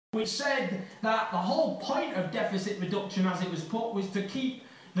which said that the whole point of deficit reduction, as it was put, was to keep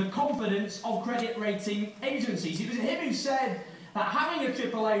the confidence of credit rating agencies. It was him who said that having a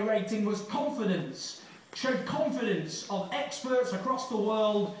AAA rating was confidence, showed confidence of experts across the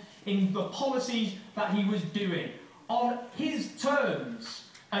world in the policies that he was doing. On his terms,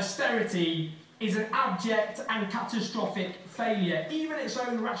 austerity is an abject and catastrophic failure, even its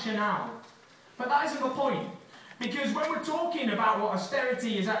own rationale. But that isn't the point, because when we're talking about what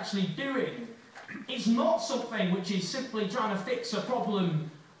austerity is actually doing, it's not something which is simply trying to fix a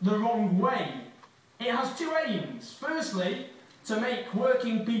problem the wrong way. It has two aims. Firstly, to make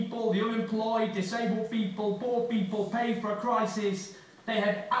working people, the unemployed, disabled people, poor people pay for a crisis they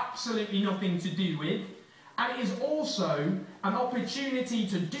had absolutely nothing to do with. And it is also an opportunity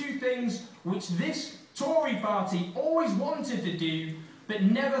to do things which this Tory party always wanted to do, but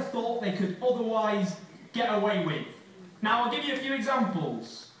never thought they could otherwise get away with. Now, I'll give you a few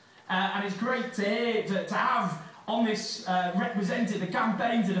examples. And it's great to hear, to have on this represented the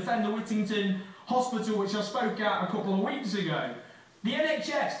campaign to defend the Whittington Hospital, which I spoke at a couple of weeks ago. The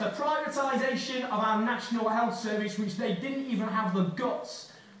NHS, the privatisation of our National Health Service, which they didn't even have the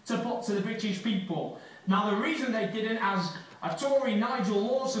guts to put to the British people. Now, the reason they didn't, as a Tory Nigel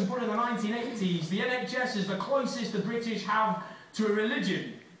Lawson put in the 1980s, the NHS is the closest the British have to a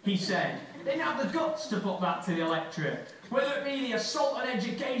religion, he said. They didn't have the guts to put that to the electorate. Whether it be the assault on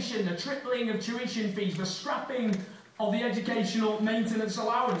education, the tripling of tuition fees, the scrapping of the educational maintenance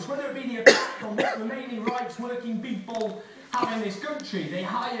allowance, whether it be the attack on the remaining rights working people have in this country. They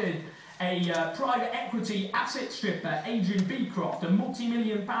hired a private equity asset stripper, Adrian Beecroft, a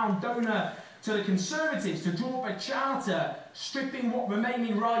multi-million-pound donor to the Conservatives, to draw up a charter stripping what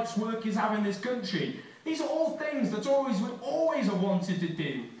remaining rights workers have in this country. These are all things the Tories would always have wanted to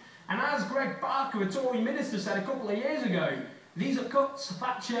do. And as Greg Barker, a Tory minister, said a couple of years ago, these are cuts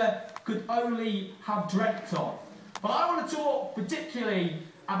Thatcher could only have dreamt of. But I want to talk particularly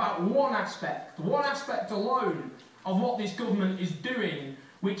about one aspect alone of what this government is doing,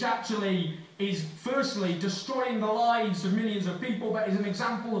 which actually is firstly destroying the lives of millions of people, but is an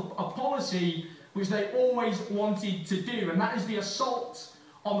example of a policy which they always wanted to do, and that is the assault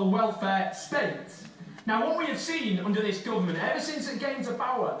on the welfare state. Now, what we have seen under this government, ever since it came to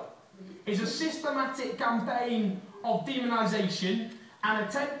power, is a systematic campaign of demonisation and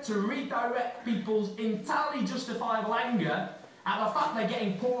attempt to redirect people's entirely justifiable anger at the fact they're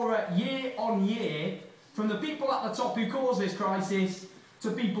getting poorer year on year, from the people at the top who caused this crisis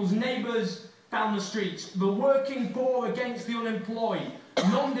to people's neighbours down the streets. The working poor against the unemployed,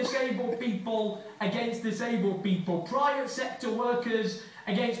 non-disabled people against disabled people, private sector workers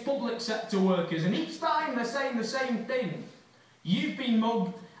against public sector workers. And each time they're saying the same thing. You've been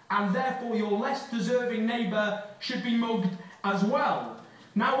mugged, and therefore your less deserving neighbour should be mugged as well.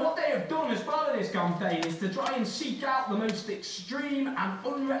 Now, what they have done as part of this campaign is to try and seek out the most extreme and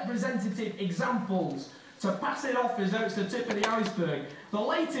unrepresentative examples to pass it off as though it's the tip of the iceberg. The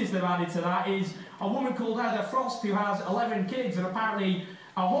latest they've added to that is a woman called Heather Frost who has 11 kids and apparently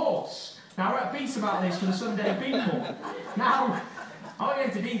a horse. Now, I wrote a piece about this for the Sunday People. Now, I won't go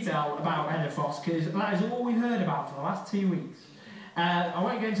into detail about Heather Frost because that is all we've heard about for the last 2 weeks. I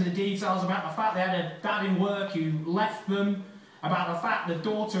won't go into the details about the fact they had a dad in work who left them, about the fact the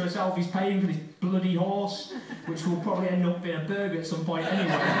daughter herself is paying for this bloody horse, which will probably end up in a burger at some point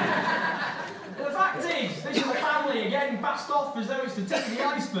anyway. The fact is, this is a family, again, passed off as though it's the tip of the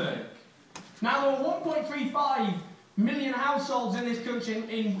iceberg. Now, there are 1.35 million households in this country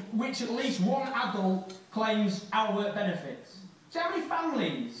in which at least one adult claims out-of-work benefits. So how many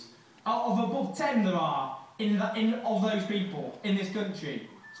families of above 10 there are of those people in this country?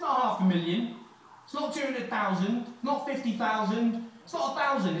 It's not 500,000, it's not 200,000, not 50,000, it's not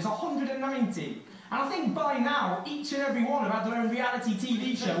 1,000, it's 190. And I think by now, each and every one have had their own reality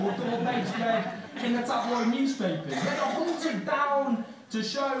TV show or double-page spread in the tabloid newspapers. They are hunted down to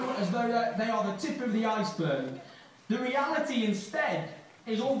show as though they are the tip of the iceberg. The reality, instead,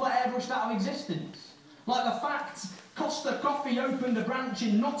 is all but airbrushed out of existence. Like the fact Costa Coffee opened a branch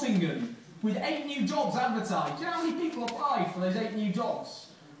in Nottingham with 8 new jobs advertised. Do you know how many people applied for those 8 new jobs?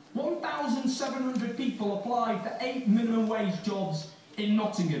 1,700 people applied for 8 minimum wage jobs in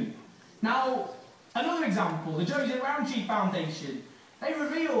Nottingham. Now, another example, the Joseph Rowntree Foundation. They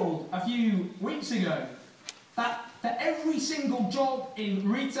revealed a few weeks ago that for every single job in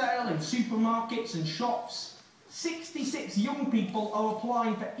retail and supermarkets and shops, 66 young people are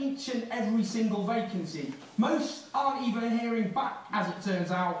applying for each and every single vacancy. Most aren't even hearing back, as it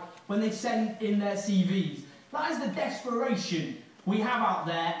turns out, when they send in their CVs. That is the desperation we have out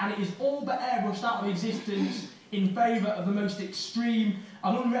there, and it is all but airbrushed out of existence in favour of the most extreme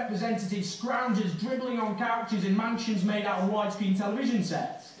and unrepresentative scroungers dribbling on couches in mansions made out of widescreen television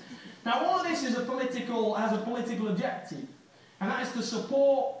sets. Now, all of this has a political objective, and that is to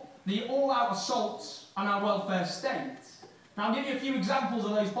support the all-out assaults on our welfare state. Now, I'll give you a few examples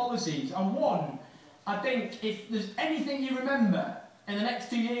of those policies, and one, I think, if there's anything you remember in the next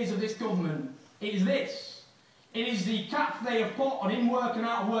 2 years of this government, it is this. It is the cap they have put on in-work and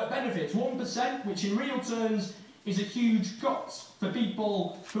out-of-work benefits, 1%, which in real terms is a huge cut for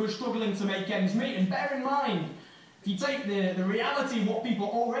people who are struggling to make ends meet. And bear in mind, if you take the reality of what people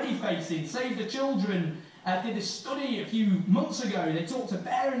are already facing, Save the Children did a study a few months ago. They talked to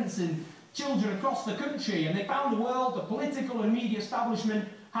parents and children across the country, and they found the world, the political and media establishment,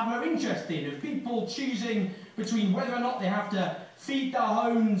 have no interest in, of people choosing between whether or not they have to feed their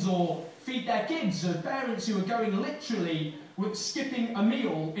homes or feed their kids, of parents who are going literally with skipping a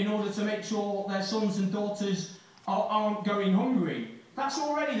meal in order to make sure their sons and daughters aren't going hungry. That's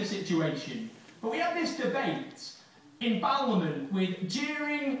already the situation. But we had this debate in Parliament with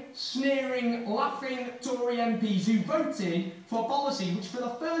jeering, sneering, laughing Tory MPs who voted for a policy which for the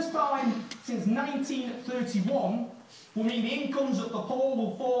first time since 1931 will mean the incomes of the poor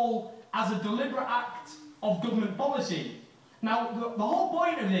will fall as a deliberate act of government policy. Now, the whole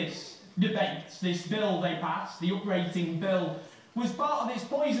point of this debate, this bill they passed, the uprating bill, was part of this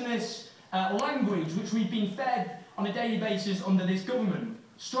poisonous language which we've been fed on a daily basis under this government.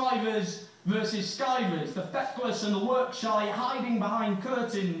 Strivers versus skivers, the feckless and the work-shy hiding behind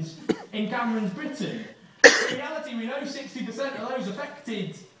curtains in Cameron's Britain. In reality, we know 60% of those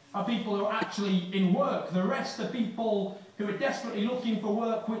affected are people who are actually in work. The rest are people who are desperately looking for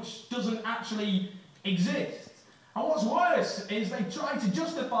work which doesn't actually exist. And what's worse is they try to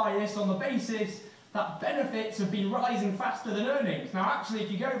justify this on the basis that benefits have been rising faster than earnings. Now, actually,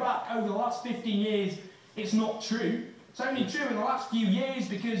 if you go back over the last 15 years, it's not true. It's only true in the last few years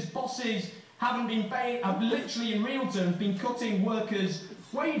because bosses haven't been paying, have literally in real terms been cutting workers'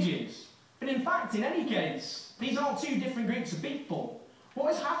 wages. But in fact, in any case, these aren't two different groups of people.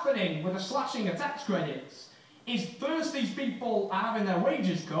 What is happening with the slashing of tax credits is first these people are having their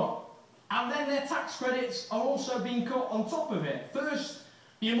wages cut, and then their tax credits are also being cut on top of it. First,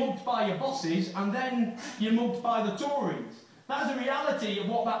 you're mugged by your bosses, and then you're mugged by the Tories. That is the reality of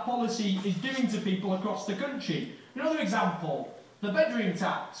what that policy is doing to people across the country. Another example, the bedroom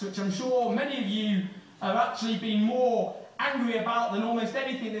tax, which I'm sure many of you have actually been more angry about than almost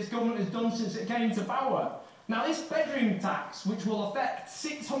anything this government has done since it came to power. Now, this bedroom tax, which will affect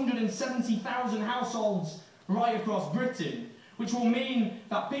 670,000 households right across Britain, which will mean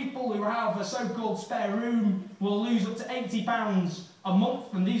that people who have a so-called spare room will lose up to £80 a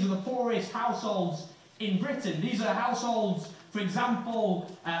month, and these are the poorest households in Britain. These are households, for example,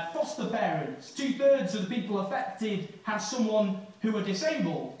 foster parents. 2/3 of the people affected have someone who are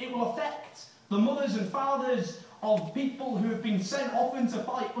disabled. It will affect the mothers and fathers of people who have been sent often to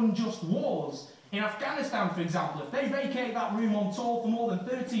fight unjust wars. In Afghanistan, for example, if they vacate that room on tour for more than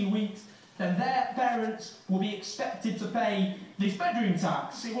 13 weeks, then their parents will be expected to pay this bedroom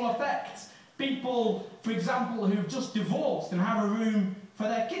tax. It will affect people, for example, who have just divorced and have a room for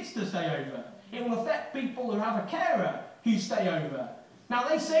their kids to stay over. It will affect people who have a carer who stay over. Now,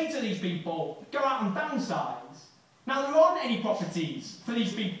 they say to these people, go out and downsize. Now, there aren't any properties for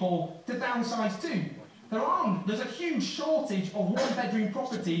these people to downsize to. There aren't. There's a huge shortage of one-bedroom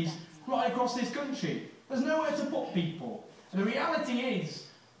properties right across this country. There's nowhere to put people. And the reality is,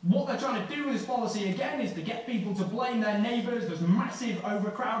 what they're trying to do with this policy, again, is to get people to blame their neighbours. There's massive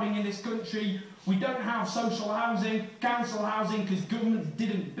overcrowding in this country. We don't have social housing, council housing, because government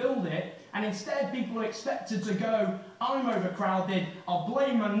didn't build it. And instead, people are expected to go, I'm overcrowded, I'll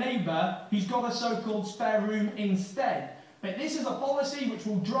blame my neighbour who's got a so-called spare room instead. But this is a policy which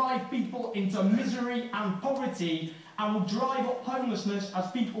will drive people into misery and poverty and will drive up homelessness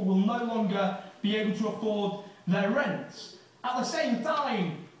as people will no longer be able to afford their rents. At the same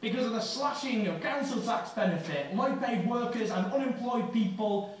time, because of the slashing of council tax benefit, low-paid workers and unemployed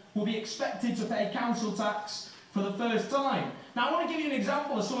people will be expected to pay council tax for the first time. Now, I want to give you an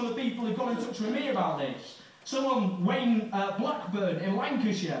example of some of the people who got in touch with me about this. Someone, Wayne Blackburn in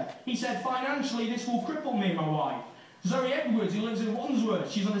Lancashire, he said, financially, this will cripple me and my wife. Zoe Edwards, who lives in Wandsworth,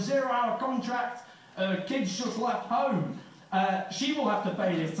 she's on a 0-hour contract, kids just left home. She will have to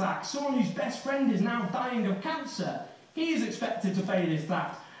pay this tax. Someone whose best friend is now dying of cancer, he is expected to pay this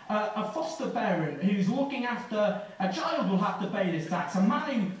tax. A foster parent who's looking after a child will have to pay this tax. A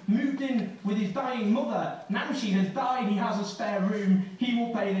man who moved in with his dying mother, now she has died, he has a spare room, he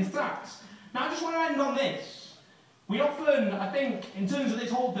will pay this tax. Now, I just want to end on this. We often, I think, in terms of this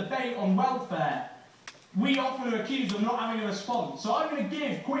whole debate on welfare, we often are accused of not having a response. So I'm going to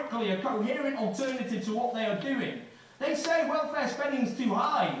give quickly a coherent alternative to what they are doing. They say welfare spending's too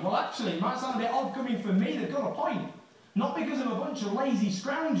high. Well, actually, it might sound a bit odd coming from me. They've got a point. Not because of a bunch of lazy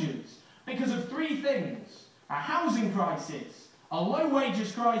scroungers. Because of three things. A housing crisis, a low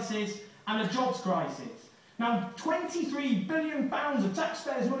wages crisis, and a jobs crisis. Now, £23 billion of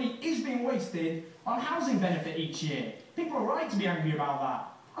taxpayers' money is being wasted on housing benefit each year. People are right to be angry about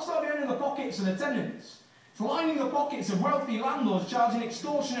that. That's not lining the pockets of the tenants. It's lining the pockets of wealthy landlords charging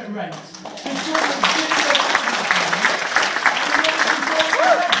extortionate rents. So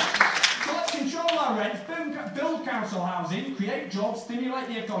let's control our rents, build council housing, create jobs, stimulate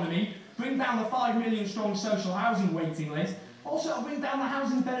the economy, bring down the 5 million strong social housing waiting list. Also, it'll bring down the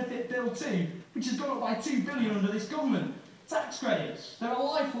housing benefit bill too, which has gone up by £2 billion under this government. Tax credits, they're a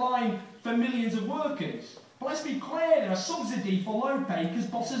lifeline for millions of workers. But let's be clear, they're a subsidy for low pay because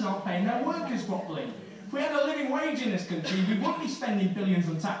bosses aren't paying their workers properly. If we had a living wage in this country, we wouldn't be spending billions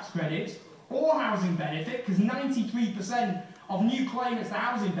on tax credits or housing benefit, because 93% of new claimants to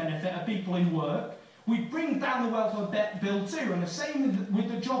housing benefit are people in work. We'd bring down the welfare bill too, and the same with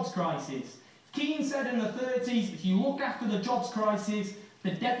the jobs crisis. Keane said in the 30s, if you look after the jobs crisis,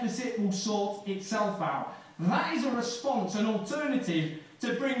 the deficit will sort itself out. That is a response, an alternative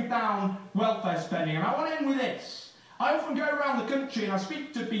to bring down welfare spending. And I want to end with this. I often go around the country and I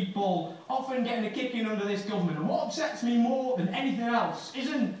speak to people, often getting a kick in under this government. And what upsets me more than anything else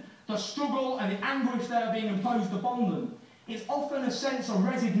isn't the struggle and the anguish that are being imposed upon them. It's often a sense of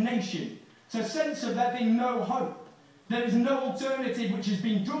resignation. It's a sense of there being no hope. There is no alternative, which has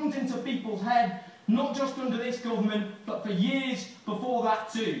been drummed into people's head, not just under this government, but for years before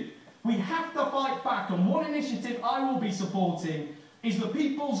that too. We have to fight back, and one initiative I will be supporting is the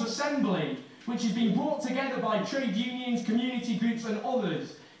People's Assembly, which has been brought together by trade unions, community groups and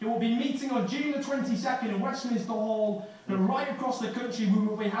others. It will be meeting on June the 22nd in Westminster Hall, and right across the country we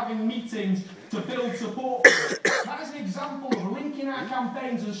will be having meetings to build support for it. That is an example of linking our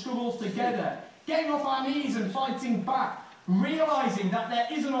campaigns and struggles together, getting off our knees and fighting back, realising that there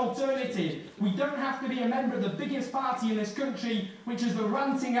is an alternative. We don't have to be a member of the biggest party in this country, which is the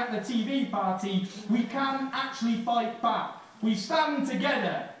ranting at the TV party. We can actually fight back. We stand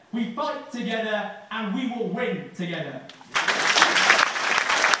together, we fight together, and we will win together.